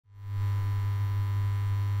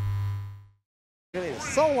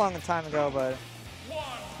so long time ago, but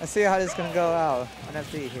let's see how this is gonna go out on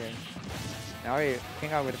FD here. Now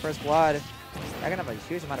KingArc with the first blood. I can have a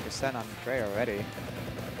huge amount of percent on Dre already.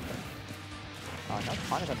 Oh, no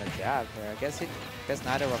punish on the jab here. I guess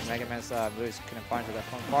neither of Mega Man's moves couldn't punish with that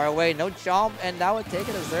from far away. No jump, and that would take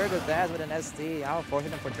it as third with dash with an SD. How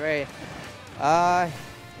unfortunate for Dre.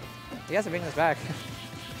 He has to bring this back.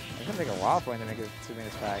 It's gonna take a while for him to make it 2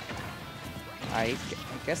 minutes back. I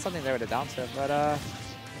guess something there with the down tip, but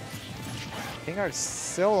KingArc's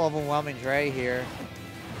still overwhelming Dre here.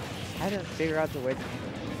 I didn't figure out the way to.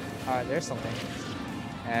 Alright, there's something.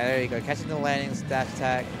 And there you go, catching the landings, dash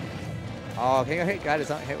attack. Oh, KingArc got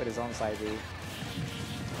his own hit with his own side B.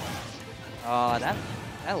 Oh, that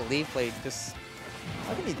leaf blade just.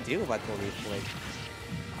 What can he do about the leaf blade?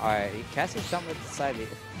 Alright, he catches jump with the side B.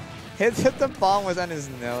 Hit the bomb was on his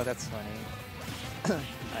nose. That's funny.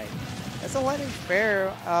 Alright, that's a landing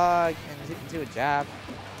fair. Into a jab.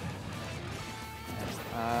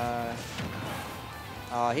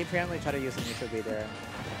 He apparently tried to use a neutral B there,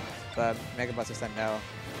 but Mega Buster said no.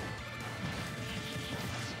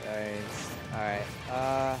 Alright.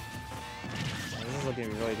 This is looking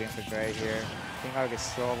really good for Dre here. KingArc is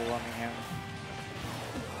so overwhelming him.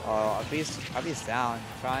 Oh, Abby's down.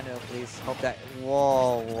 Trying to at least hope that.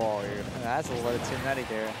 Whoa. That's a little too nutty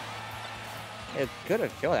there. It could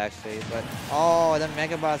have killed actually, but the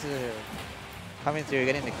Mega Boss is coming through,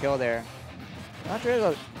 getting the kill there. Not Dre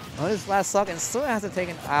on his last stock and still hasn't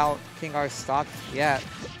taken out KingArc's stock yet.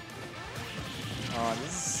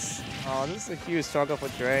 This is a huge struggle for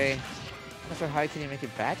Dre. Not sure how can he make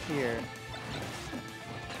it back here.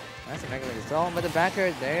 That's a Mega Man's zone, but the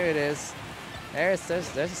backer, there it is. There's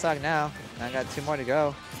the stock now. I got 2 more to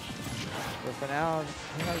go. But for now,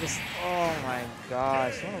 just oh my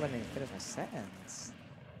gosh, I want to let me finish my sentence.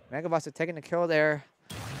 Mega Boss taking the kill there.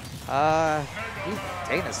 He's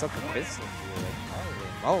taking it so convincingly.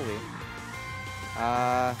 Holy moly.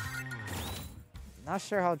 Not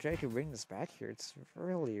sure how Dre can bring this back here. It's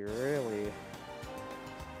really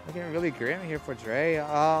looking really grim here for Dre.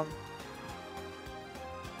 I'm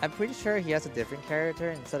pretty sure he has a different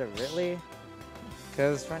character instead of Ridley.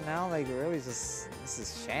 Because right now, like, really this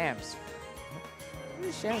is shams.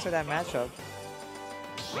 Really shams for that matchup.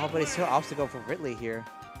 Oh, but he's still obstacle for Ridley here.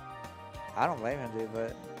 I don't blame him, dude,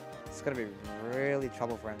 but it's going to be really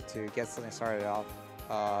trouble for him to get something started off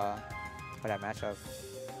for that matchup.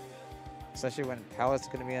 Especially when Pellet's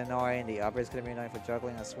going to be annoying, the upper is going to be annoying for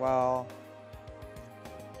juggling as well.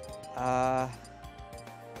 I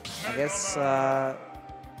guess, I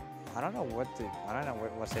don't know what stage you're going to,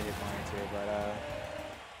 but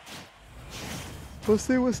we'll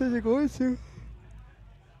see what stage you're going to.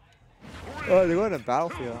 Oh, they're going to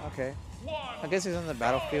Battlefield, okay. I guess he's on the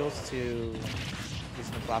battlefields to use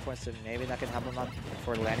some platforms to maybe that can help him out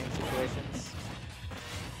for landing situations.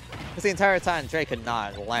 Because the entire time Dre could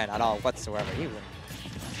not land at all whatsoever. He wouldn't.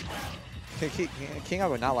 KingArc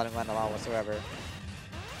would not let him land at all whatsoever.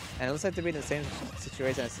 And it looks like to be in the same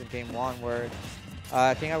situation as in game 1 where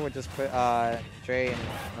KingArc would just put Dre in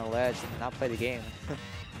the ledge and not play the game.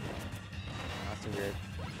 That's too weird.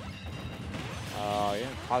 Oh, you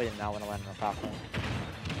probably did not want to land on the platform.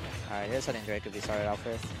 Alright, here's something Dre could be started off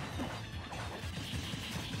with.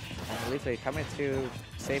 And Leafly coming to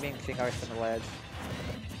saving KingArc from the ledge.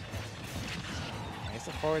 It's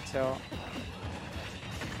a forward tilt.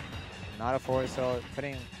 Not a forward tilt,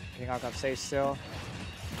 putting KingArc on safe still.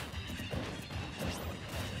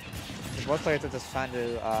 Both players are just trying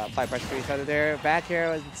to apply pressure to each other there. Back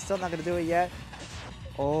here, still not going to do it yet.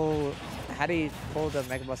 Oh, had he pulled the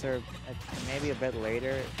Mega Buster maybe a bit later,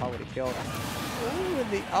 it probably would have killed. Ooh,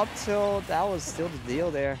 and the up tilt, that was still the deal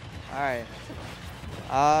there. Alright.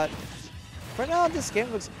 For now, this game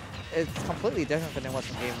it's completely different than it was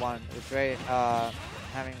from game 1. With Dre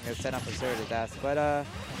having a set up for 0 to death. But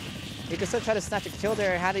he can still try to snatch a kill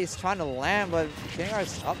there. Had he's trying to land, but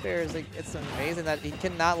KingArc's up there is like, it's amazing that he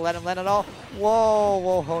cannot let him land at all.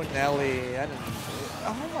 Whoa, Nelly.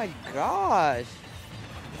 Oh my gosh.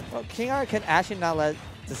 Well, KingArc can actually not let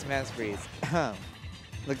this man breathe.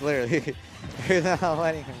 Like literally, he's not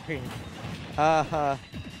letting him breathe.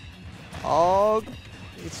 Oh,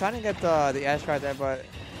 he's trying to get the edge guard there, but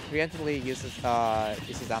preemptively uses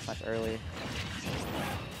down smash early.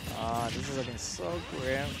 This is looking so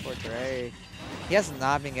grim for Dre. He has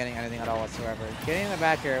not been getting anything at all whatsoever. Getting in the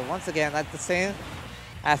back here, once again, that's the same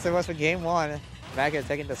as it was for game 1. Back here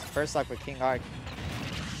taking this first stock for KingArc.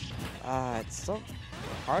 It's so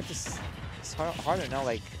hard to, hard to know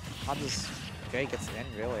like how this Dre gets in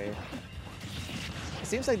really. It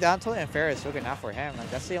seems like down tilt and fair is working out for him. Like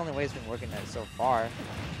that's the only way he's been working it so far.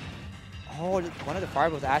 Oh, one of the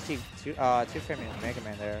fireballs actually two-framing Mega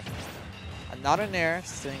Man there. Another Nair,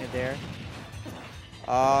 sitting it there.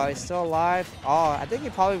 He's still alive. Oh, I think he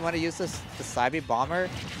probably want to use the side B bomber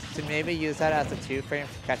to maybe use that as a two-frame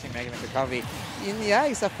for catching Mega Man's recovery. And yeah,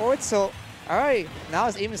 he's at forward tilt. All right, now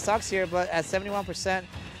it's even stocks here, but at 71%,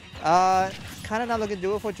 kind of not looking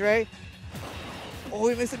doable for Dre. Oh,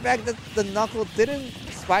 he missed it back. The knuckle didn't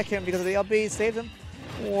spike him because of the up B saved him.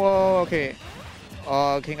 Whoa, okay.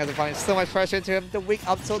 Oh, King has applying so much pressure to him. The weak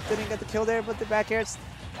up tilt didn't get the kill there, but the back air's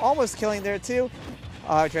almost killing there too.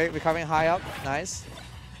 Dre recovering high up. Nice.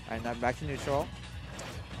 All right, now back to neutral.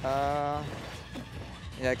 Yeah,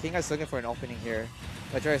 KingArc's looking for an opening here.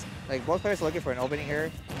 But Dre's, like, both players are looking for an opening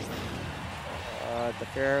here. The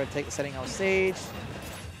Pharaoh setting out stage.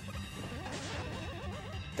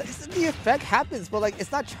 The effect happens, but like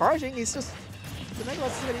it's not charging. He's just the Mega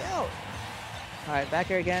Man's getting out. All right, back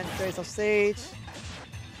here again. Dre's off stage.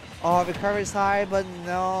 Oh, recovery's high, but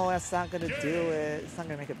no, that's not gonna do it. It's not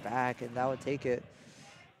gonna make it back, and that would take it.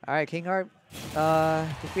 All right, KingArc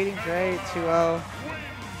defeating Dre 2-0.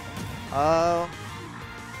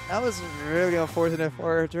 That was really unfortunate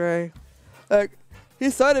for Dre. Like, he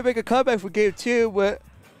started to make a comeback for game 2, but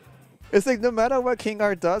it's like no matter what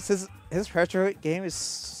KingArc does, his pressure game is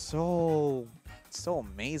so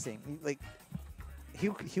amazing. He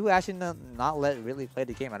would actually not let Ridley play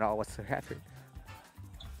the game at all whatsoever.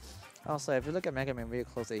 Also, if you look at Mega Man really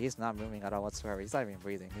closely, he's not moving at all whatsoever. He's not even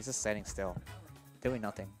breathing. He's just standing still, doing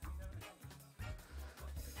nothing.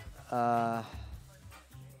 Do I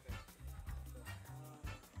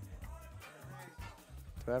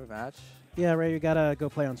have a match? Yeah, Ray, you gotta go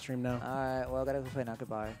play on stream now. Alright, well, I gotta go play now.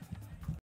 Goodbye.